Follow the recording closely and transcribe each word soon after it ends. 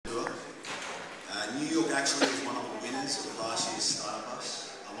actually was one of the winners of last year's Starter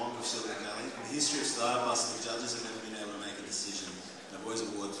Bus, along with Silver Valley. In the history of Starter Bus, the judges have never been able to make a decision. They've always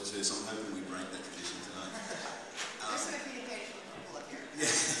awarded for two, so I'm hoping we break that tradition tonight. There's some communication people up here.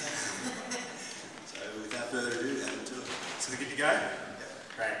 Yeah. So without further ado, Adventeur. So we're good to go?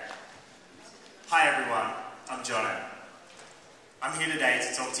 Yeah. Great. Hi everyone, I'm Jono. I'm here today to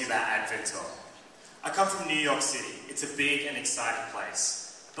talk to you about Adventeur. I come from New York City. It's a big and exciting place.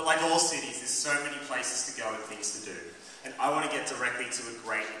 But like all cities, there's so many places to go and things to do. And I want to get directly to a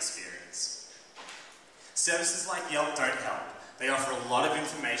great experience. Services like Yelp don't help. They offer a lot of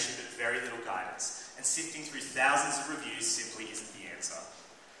information but very little guidance. And sifting through thousands of reviews simply isn't the answer.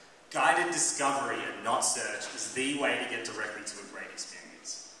 Guided discovery and not search is the way to get directly to a great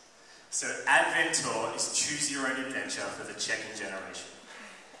experience. So Adventeur is choose your own adventure for the check-in generation.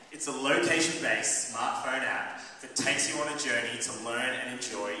 It's a location-based smartphone app that takes you on a journey to learn and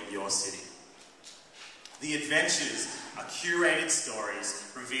enjoy your city. The adventures are curated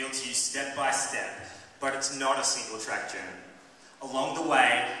stories revealed to you step by step, but it's not a single-track journey. Along the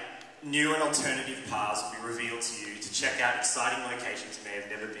way, new and alternative paths will be revealed to you to check out exciting locations you may have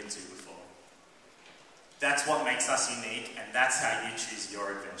never been to before. That's what makes us unique, and that's how you choose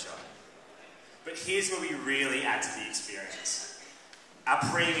your adventure. But here's where we really add to the experience. Our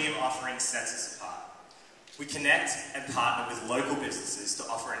premium offering sets us apart. We connect and partner with local businesses to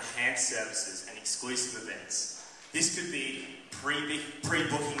offer enhanced services and exclusive events. This could be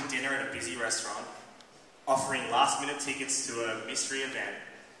pre-booking dinner at a busy restaurant, offering last-minute tickets to a mystery event,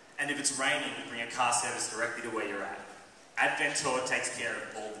 and if it's raining, we bring a car service directly to where you're at. Adventeur takes care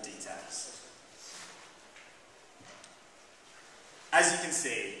of all the details. As you can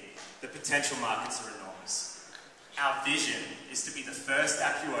see, the potential markets are enormous. Our vision is to be the first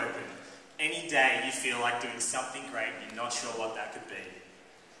app you open any day you feel like doing something great and you're not sure what that could be,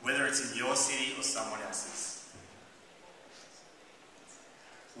 whether it's in your city or someone else's.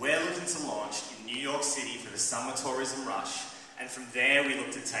 We're looking to launch in New York City for the summer tourism rush, and from there we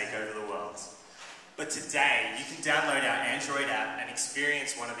look to take over the world. But today, you can download our Android app and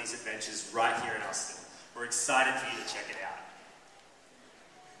experience one of these adventures right here in Austin. We're excited for you to check it out.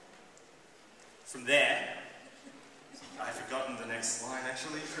 From there, I've forgotten the next line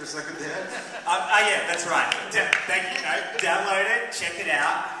actually for a second there. Yeah, that's right. Thank you. No, download it, check it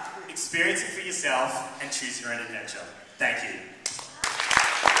out, experience it for yourself, and choose your own adventure. Thank you.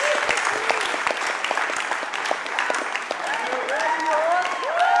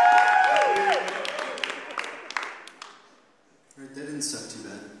 That didn't suck too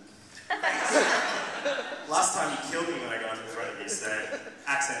bad. Last time you killed me when I got in front of you, so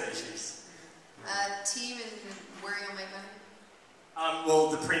accent issues. Team and where you'll make money?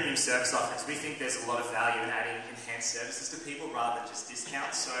 Well, the premium service offerings. We think there's a lot of value in adding enhanced services to people rather than just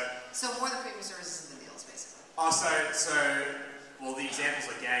discounts. So more the premium services than the deals, basically. Well, the examples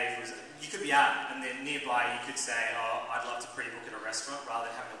I gave was you could be out and then nearby you could say, oh, I'd love to pre-book at a restaurant rather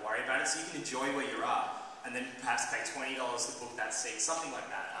than having to worry about it. So you can enjoy where you are and then perhaps pay $20 to book that seat, something like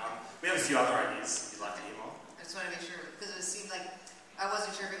that. We have a few other ideas if you'd like to hear more. I just want to make sure, because it seemed like I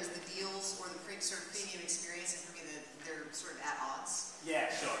wasn't sure if it was the deals or the sort of premium experience, and for me they're sort of at odds. Yeah,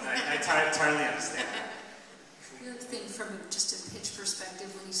 sure. No, I totally understand. The other thing from just a pitch perspective,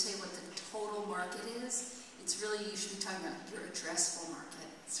 when you say what the total market is, it's really you should be talking about your addressable market.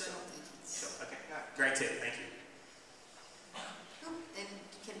 So I don't think it's... Sure, okay. Great tip, thank you. And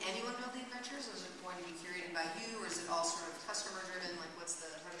can anyone build the adventures, or is it going to be curated by you, or is it all sort of customer driven? Like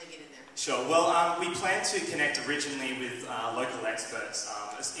how do they get in there? Sure, well we plan to connect originally with local experts.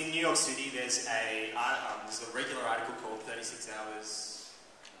 In New York City there's a regular article called 36 Hours.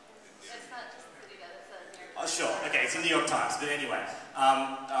 It's not just the city, it's a New York. Oh, sure, okay, it's the New York Times, but anyway.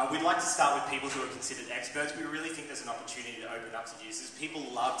 We'd like to start with people who are considered experts. We really think there's an opportunity to open up to users. People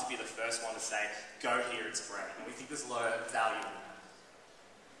love to be the first one to say, go here, it's great. And we think there's a lot of value in that.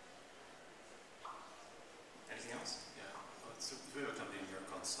 Anything else? Yeah, so we have a company in New York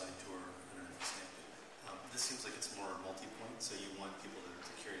called Side Tour. I don't know if you've seen it. This seems like it's more multi-point, so you want people to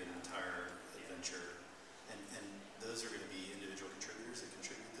curate an entire adventure. And those are going to be individual contributors that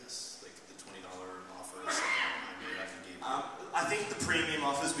contribute this? Like the $20 offer is something I made up and gave you? I think the premium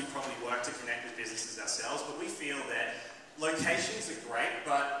offers we'd probably work to connect with businesses ourselves, but we feel that locations are great,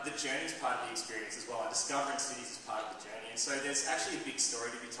 but the journey is part of the experience as well. And discovering cities is part of the journey. And so there's actually a big story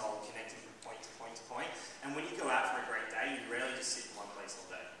to be told connecting from point to point to point. And when you go out for a great day, you rarely just sit in one place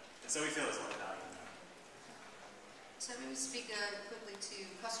all day. And so we feel there's a lot of value in that. So maybe speak quickly to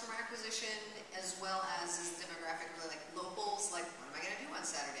customer acquisition as well as this demographic, really like locals, like what am I going to do on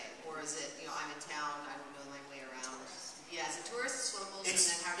Saturday? Or is it, I'm in town, I don't know my way around, Yeah, is it tourists, locals, and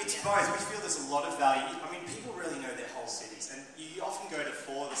then how do you It's get both. We feel there's a lot of value. I mean, people really know their whole cities, and you often go to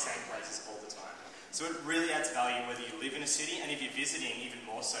 4 of the same places all the time. So it really adds value whether you live in a city, and if you're visiting, even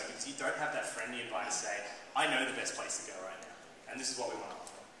more so, because you don't have that friend nearby to say, I know the best place to go right now, and this is what we want to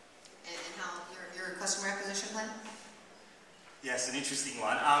offer. And how your customer acquisition plan? Yes, an interesting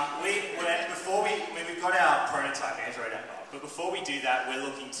one. We've got our prototype Android app up, but before we do that, we're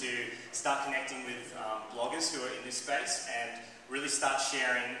looking to start connecting with bloggers who are in this space and really start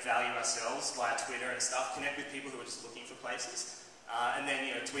sharing value ourselves via Twitter and stuff, connect with people who are just looking for places, and then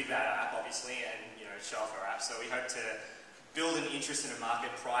tweet about our app obviously and show off our app. So we hope to build an interest in a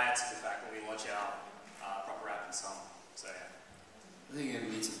market prior to the fact when we launch our proper app and so on. So yeah. I think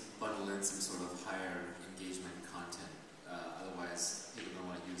we need to bundle in some sort of higher engagement content. Otherwise, people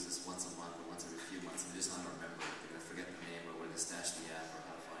don't want to use this once a month or once every few months and they're just not going to remember it. They're going to forget the name or where to stash the app or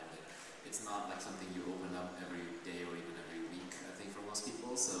how to find it. It's not like something you open up every day or even every week, I think, for most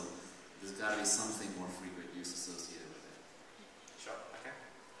people. So there's got to be something more frequent use associated with it. Sure, okay.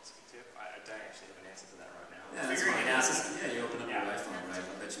 That's a good tip. I don't actually have an answer to that right now. Yeah, Figuring it out. You open